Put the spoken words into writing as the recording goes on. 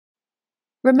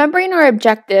Remembering our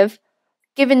objective,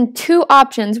 given two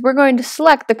options, we're going to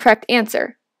select the correct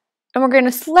answer. And we're going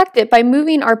to select it by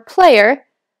moving our player,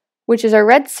 which is our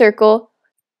red circle,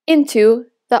 into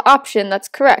the option that's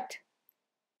correct.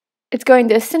 It's going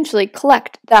to essentially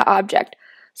collect that object.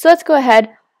 So let's go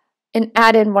ahead and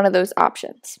add in one of those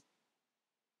options.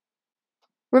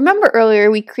 Remember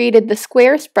earlier we created the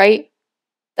square sprite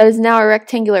that is now a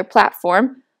rectangular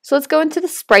platform. So let's go into the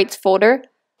sprites folder.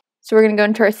 So we're going to go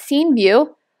into our scene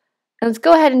view, and let's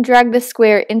go ahead and drag this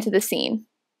square into the scene.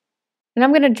 And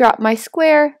I'm going to drop my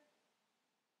square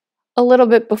a little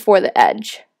bit before the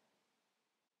edge.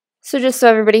 So just so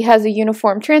everybody has a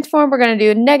uniform transform, we're going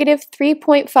to do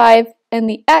 -3.5 in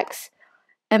the x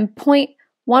and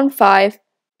 0.15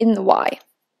 in the y.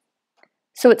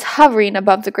 So it's hovering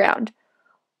above the ground.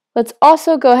 Let's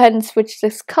also go ahead and switch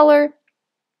this color.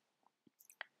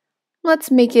 Let's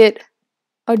make it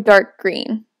a dark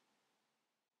green.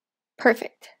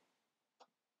 Perfect.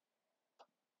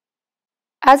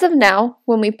 As of now,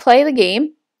 when we play the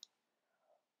game,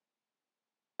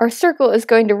 our circle is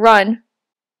going to run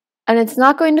and it's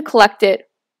not going to collect it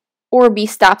or be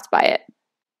stopped by it.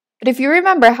 But if you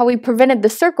remember how we prevented the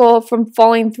circle from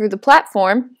falling through the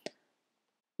platform,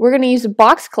 we're going to use a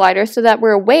box collider so that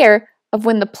we're aware of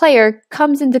when the player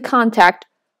comes into contact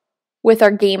with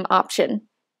our game option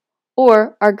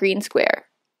or our green square.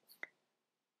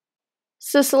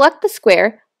 So select the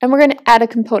square and we're going to add a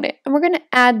component, and we're going to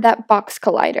add that box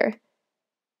collider.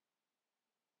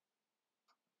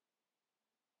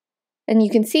 And you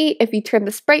can see if you turn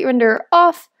the sprite renderer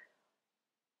off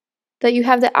that you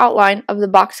have the outline of the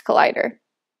box collider.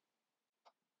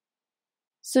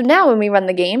 So now when we run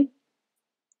the game,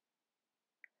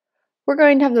 we're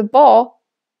going to have the ball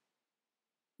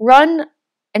run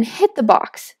and hit the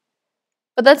box.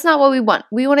 But that's not what we want.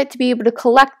 We want it to be able to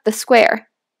collect the square.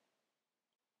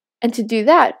 And to do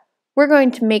that, we're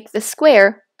going to make the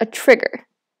square a trigger.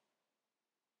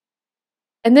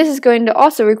 And this is going to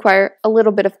also require a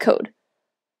little bit of code.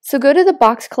 So go to the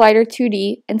box collider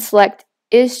 2D and select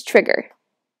is trigger.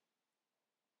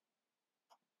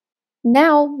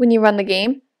 Now, when you run the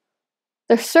game,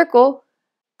 the circle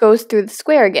goes through the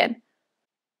square again.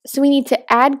 So we need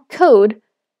to add code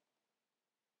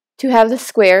to have the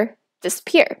square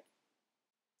disappear.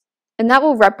 And that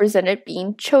will represent it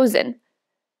being chosen.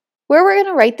 Where we're going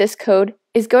to write this code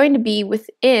is going to be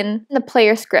within the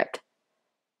player script.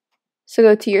 So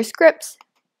go to your scripts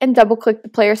and double click the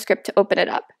player script to open it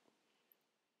up.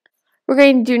 We're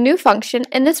going to do new function,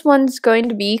 and this one's going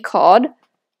to be called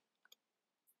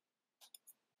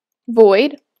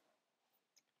void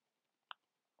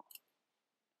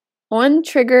on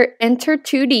trigger enter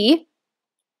 2D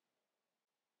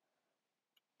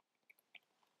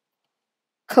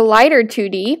collider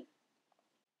 2D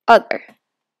other.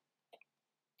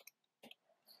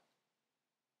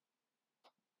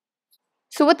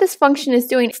 So what this function is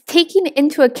doing is taking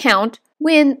into account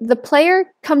when the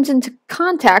player comes into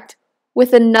contact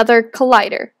with another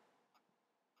collider.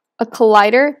 A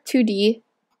collider 2D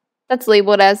that's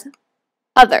labeled as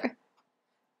other.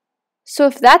 So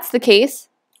if that's the case,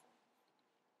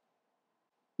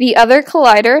 the other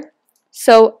collider,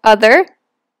 so other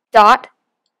dot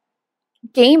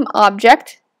game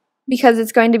object, because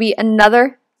it's going to be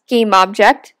another game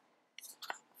object,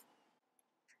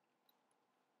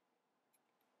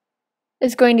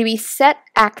 is going to be set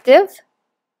active,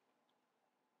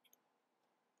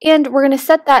 and we're going to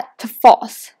set that to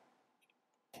false.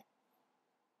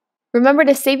 Remember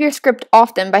to save your script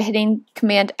often by hitting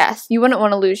Command S. You wouldn't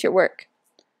want to lose your work.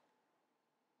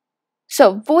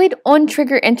 So void on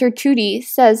trigger enter 2D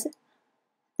says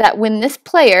that when this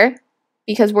player,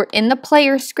 because we're in the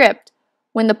player script,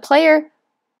 when the player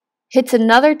hits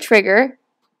another trigger,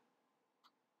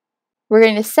 we're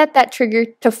going to set that trigger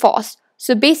to false.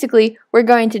 So basically, we're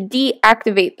going to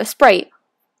deactivate the sprite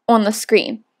on the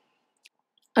screen.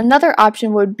 Another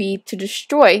option would be to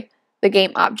destroy the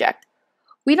game object.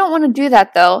 We don't want to do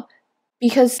that though,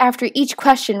 because after each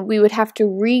question, we would have to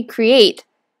recreate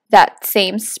that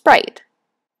same sprite.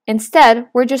 Instead,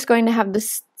 we're just going to have the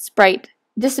sprite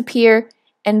disappear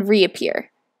and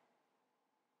reappear.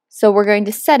 So we're going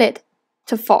to set it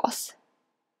to false.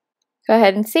 Go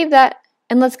ahead and save that,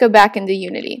 and let's go back into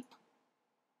Unity.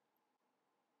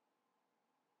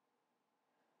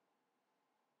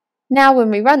 Now when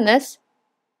we run this,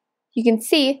 you can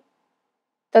see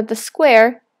that the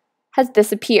square has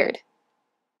disappeared.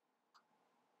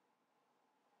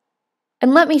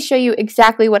 And let me show you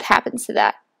exactly what happens to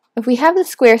that. If we have the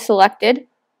square selected,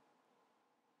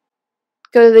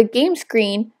 go to the game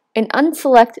screen and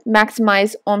unselect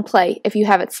maximize on play if you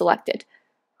have it selected.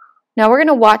 Now we're going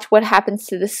to watch what happens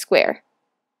to this square.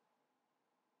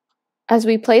 As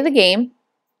we play the game,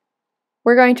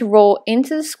 we're going to roll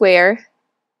into the square,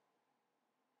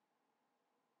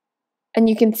 and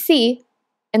you can see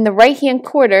in the right-hand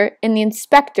corner in the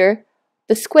inspector,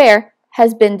 the square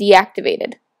has been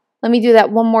deactivated. Let me do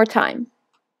that one more time.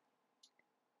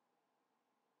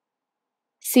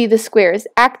 See, the square is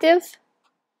active.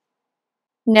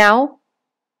 Now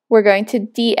we're going to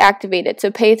deactivate it. So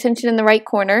pay attention in the right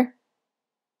corner.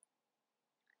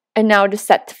 And now it is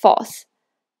set to false.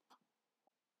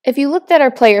 If you looked at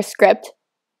our player script,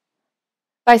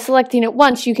 by selecting it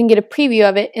once, you can get a preview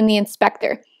of it in the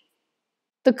inspector.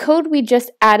 The code we just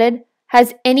added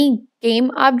has any game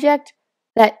object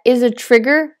that is a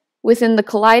trigger within the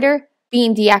collider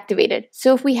being deactivated.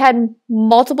 So if we had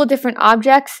multiple different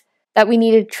objects that we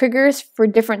needed triggers for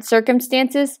different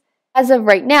circumstances, as of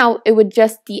right now, it would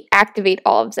just deactivate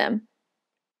all of them.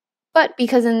 But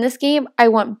because in this game, I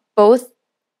want both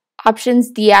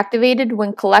options deactivated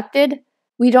when collected,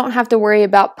 we don't have to worry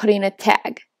about putting a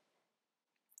tag.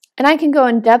 And I can go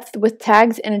in depth with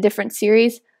tags in a different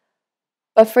series,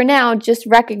 but for now, just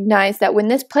recognize that when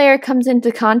this player comes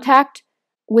into contact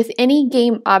with any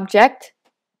game object,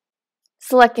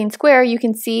 selecting square, you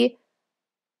can see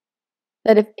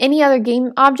that if any other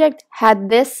game object had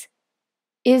this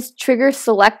is trigger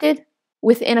selected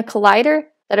within a collider,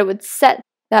 that it would set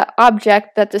that object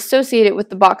that's associated with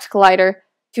the box collider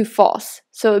to false,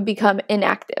 so it would become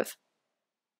inactive.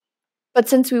 But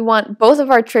since we want both of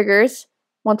our triggers,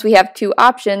 once we have two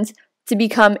options, to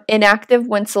become inactive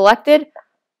when selected,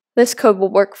 this code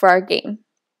will work for our game.